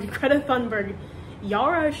Chamberlain, Greta Thunberg,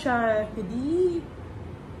 Yara Shahidi.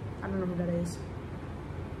 I don't know who that is.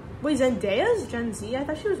 Wait, Zendaya's Gen Z? I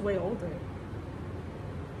thought she was way older.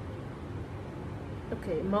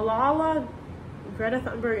 Okay, Malala, Greta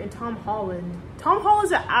Thunberg, and Tom Holland. Tom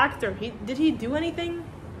Holland's an actor. Did he do anything?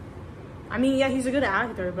 I mean, yeah, he's a good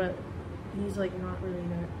actor, but he's like not really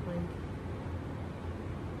that like.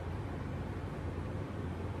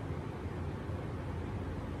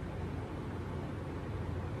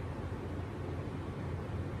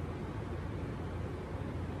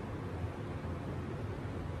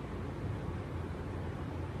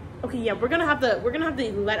 Okay, yeah, we're gonna have to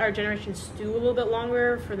let our generation stew a little bit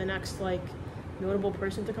longer for the next like notable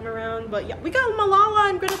person to come around. But yeah, we got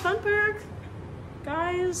Malala and Greta Thunberg,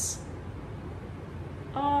 guys.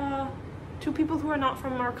 Two people who are not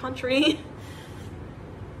from our country.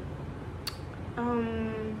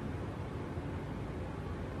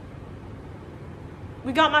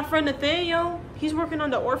 We got my friend Nathaniel. He's working on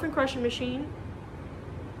the orphan crushing machine.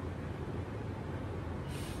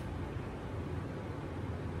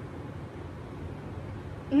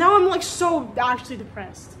 Now I'm like like so actually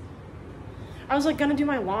depressed. I was like gonna do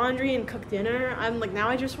my laundry and cook dinner. I'm like, now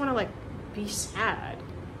I just want to like be sad.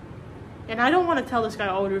 And I don't want to tell this guy,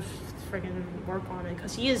 oh, to freaking work on it,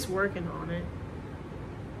 because he is working on it.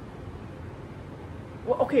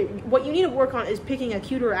 Well, okay, what you need to work on is picking a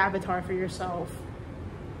cuter avatar for yourself.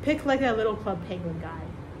 Pick like that little Club Penguin guy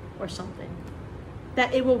or something.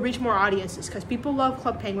 That it will reach more audiences, because people love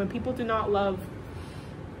Club Penguin. People do not love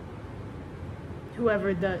whoever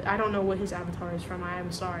I don't know what his avatar is from. I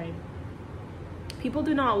am sorry. People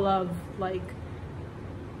do not love, like,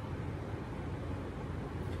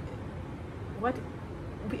 what?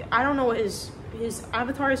 I don't know what his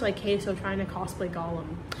avatar is, like Queso trying to cosplay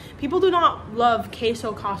Gollum. People do not love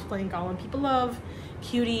Queso cosplaying Gollum. People love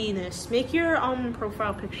cutiness. Make your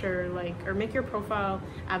profile picture, like, or make your profile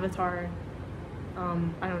avatar, I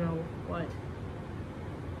don't know what.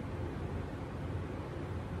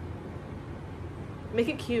 Make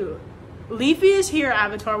it cute. Leafy is here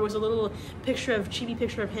avatar was a little chibi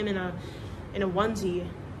picture of him in a onesie.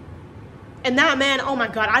 And that man, oh my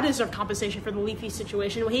god, I deserve compensation for the Leafy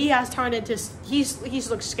situation. He has turned into, he's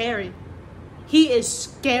looks scary. He is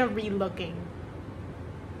scary looking.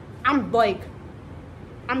 I'm like,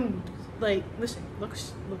 listen,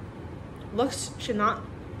 looks should not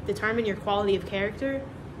determine your quality of character.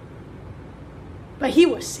 But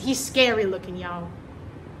he's scary looking, y'all.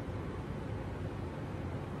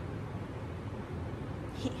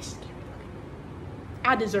 He is scary looking.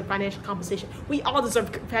 I deserve financial compensation. We all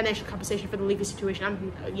deserve financial compensation for the Leafy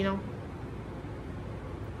situation. You know.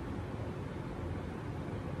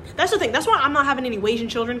 That's the thing. That's why I'm not having any Asian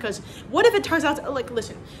children, because what if it turns out to, like,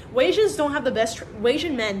 listen, Asian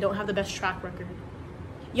men don't have the best track record.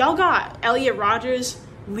 Y'all got Elliot Rogers,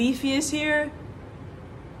 Leafy is here,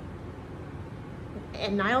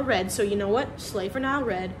 and Nile Red. So you know what? Slay for Nile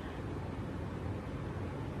Red.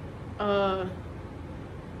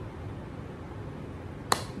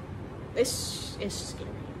 It's scary.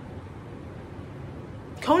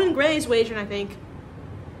 Conan Gray is Asian, I think.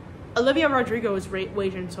 Olivia Rodrigo is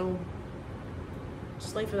Asian, so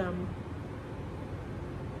slay for them.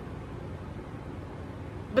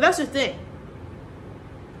 But that's the thing.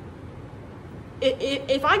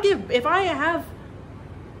 If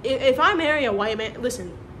I marry a white man,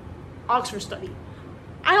 listen, Oxford study.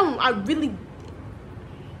 I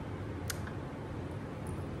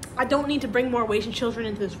don't need to bring more Asian children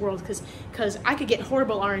into this world, because I could get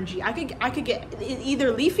horrible RNG. I could get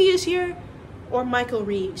either Leafy is here or Michael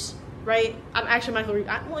Reeves, right? I'm actually Michael Reeves.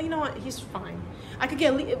 Well, you know what? He's fine. I could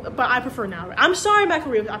get, but I prefer Nile Red. I'm sorry,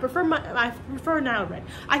 Michael Reeves. I prefer Nile Red.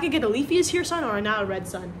 I could get a Leafy is here son or a Nile Red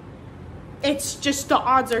son. It's just the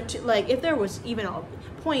odds are like, if there was even a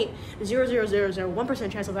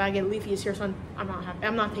 0.00001% chance of I get a Leafy is here son, I'm not happy.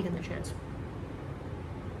 I'm not taking the chance.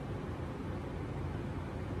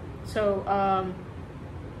 So,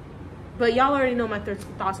 but y'all already know my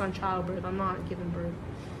thoughts on childbirth. I'm not giving birth.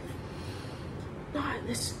 Not in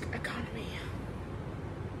this economy.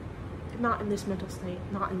 Not in this mental state.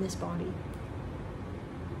 Not in this body.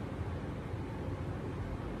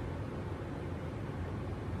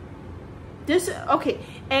 Okay,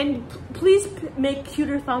 and please make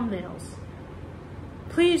cuter thumbnails.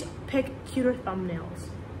 Please pick cuter thumbnails.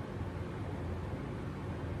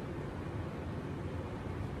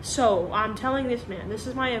 So, I'm telling this man, this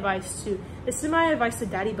is my advice to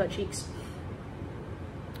Daddy Butt Cheeks.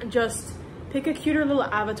 Just pick a cuter little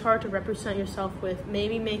avatar to represent yourself with.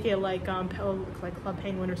 Maybe make it like Club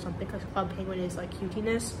Penguin or something, because Club Penguin is like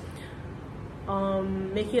cutiness.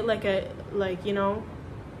 Make it like you know.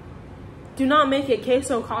 Do not make it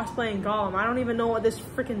Queso cosplaying Gollum. I don't even know what this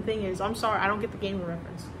freaking thing is. I'm sorry, I don't get the gamer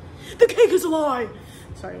reference. The cake is a lie!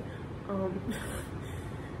 Sorry.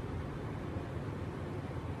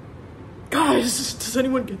 Guys, does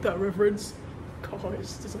anyone get that reference?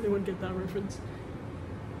 Guys, does anyone get that reference?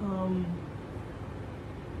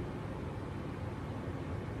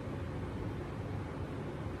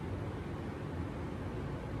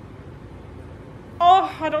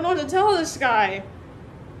 Oh, I don't know what to tell this guy.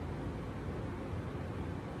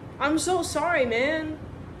 I'm so sorry, man.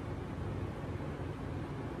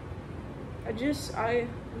 I'm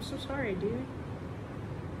so sorry, dude.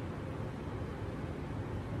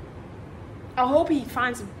 I hope he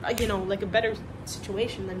finds, you know, like a better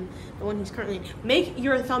situation than the one he's currently in. Make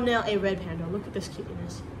your thumbnail a red panda. Look at this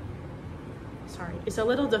cuteness. Sorry, it's a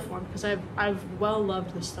little deformed because I've well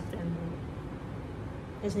loved this stuffed animal.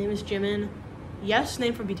 His name is Jimin. Yes,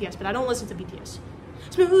 name from BTS, but I don't listen to BTS.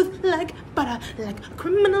 Smooth like butter, like a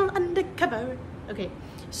criminal undercover. Okay,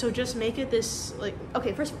 so just make it this, like,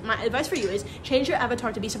 okay, first, my advice for you is change your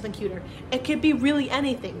avatar to be something cuter. It could be really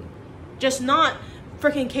anything. Just not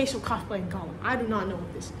freaking Queso cosplaying Gollum. I do not know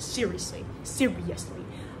what this is. Seriously.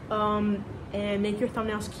 And make your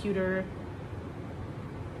thumbnails cuter.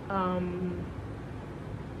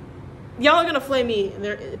 Y'all are gonna flame me.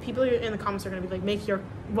 People in the comments are gonna be like,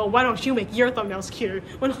 well, why don't you make your thumbnails cuter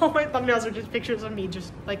when all my thumbnails are just pictures of me,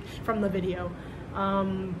 just like from the video.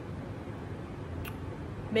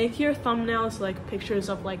 Make your thumbnails like pictures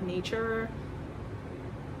of like nature.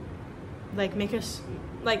 Like make us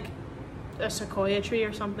like a sequoia tree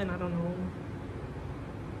or something. I don't know.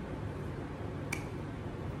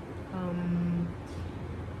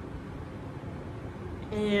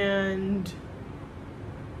 And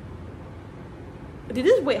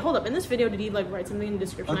wait, hold up. In this video, did he like write something in the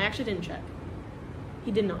description? I actually didn't check.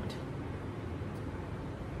 He did not.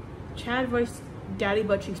 Chad voiced Daddy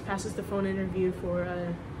Buttcheeks passes the phone interview for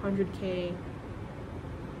a 100K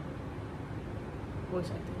voice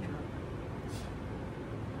acting job.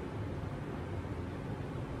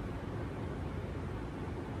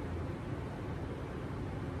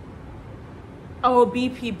 Oh,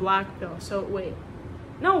 BP black pill. So wait.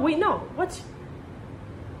 No, what?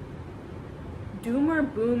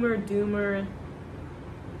 Doomer,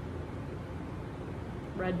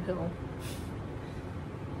 red pill.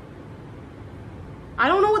 I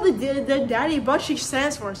don't know what the Daddy Buttcheeks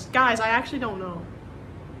stands for. Guys, I actually don't know.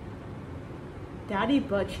 Daddy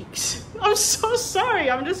Buttcheeks. I'm so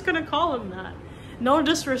sorry. I'm just gonna call him that. No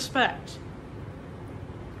disrespect.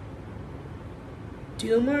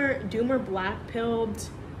 Doomer black pilled.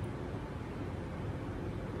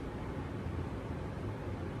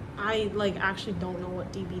 I like actually don't know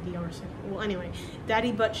what dbdr is. Well, anyway,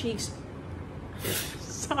 Daddy Buttcheeks.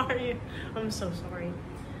 Sorry, I'm so sorry.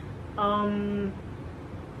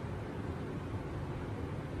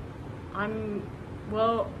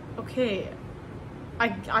 Well, okay. I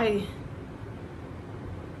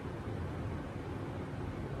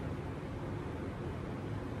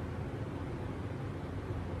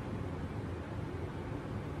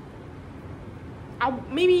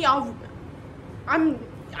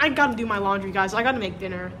gotta do my laundry, guys. I gotta make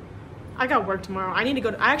dinner. I got work tomorrow. I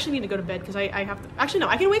actually need to go to bed because I have to. Actually, no,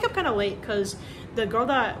 I can wake up kind of late because the girl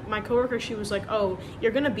my coworker, she was like, oh,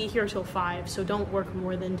 you're gonna be here till 5, so don't work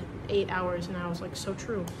more than 8 hours. And I was like, so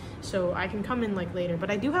true. So I can come in like later,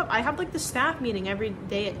 but I have like the staff meeting every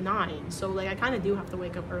day at 9, so like I kind of do have to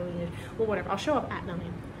wake up early. Well, whatever. I'll show up at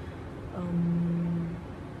 9.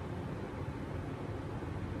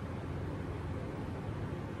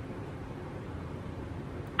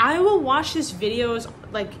 I will watch his videos,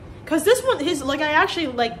 like, cause this one, I actually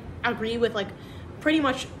like agree with like pretty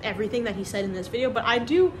much everything that he said in this video, but I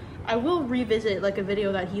will revisit like a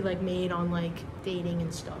video that he like made on like dating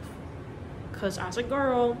and stuff. Cause as a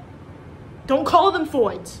girl, don't call them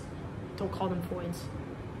foids. Don't call them foids.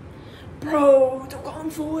 Bro, don't call them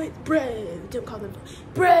foids. Bro, don't call them foids.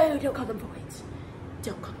 Bro, don't call them foids.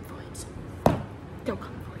 Don't call them foids. Don't call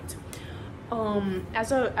them foids.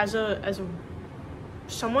 As a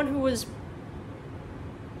someone who was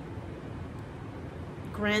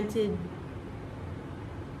granted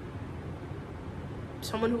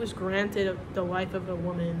the life of a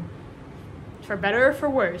woman, for better or for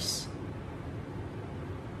worse,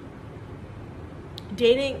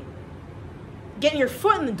 getting your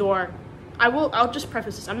foot in the door, I'll just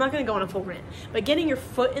preface this, I'm not gonna go on a full rant, but getting your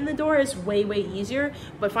foot in the door is way easier,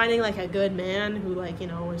 but finding like a good man who like, you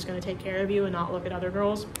know, is gonna take care of you and not look at other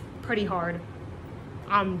girls, pretty hard.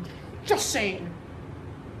 I'm just saying.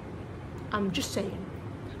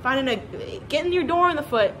 Getting your door in the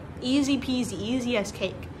foot, easy peasy, easy as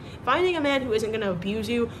cake. Finding a man who isn't gonna abuse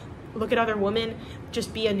you, look at other women,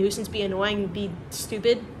 just be a nuisance, be annoying, be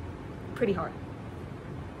stupid, pretty hard.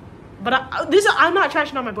 But I'm not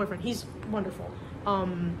trashing on my boyfriend. He's wonderful.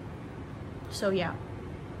 So yeah.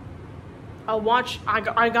 I'll watch.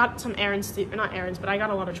 I got some errands to, not errands, but I got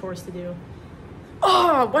a lot of chores to do.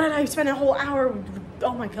 Oh, why did I spend a whole hour?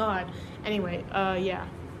 Oh my god. Anyway, yeah.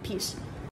 Peace.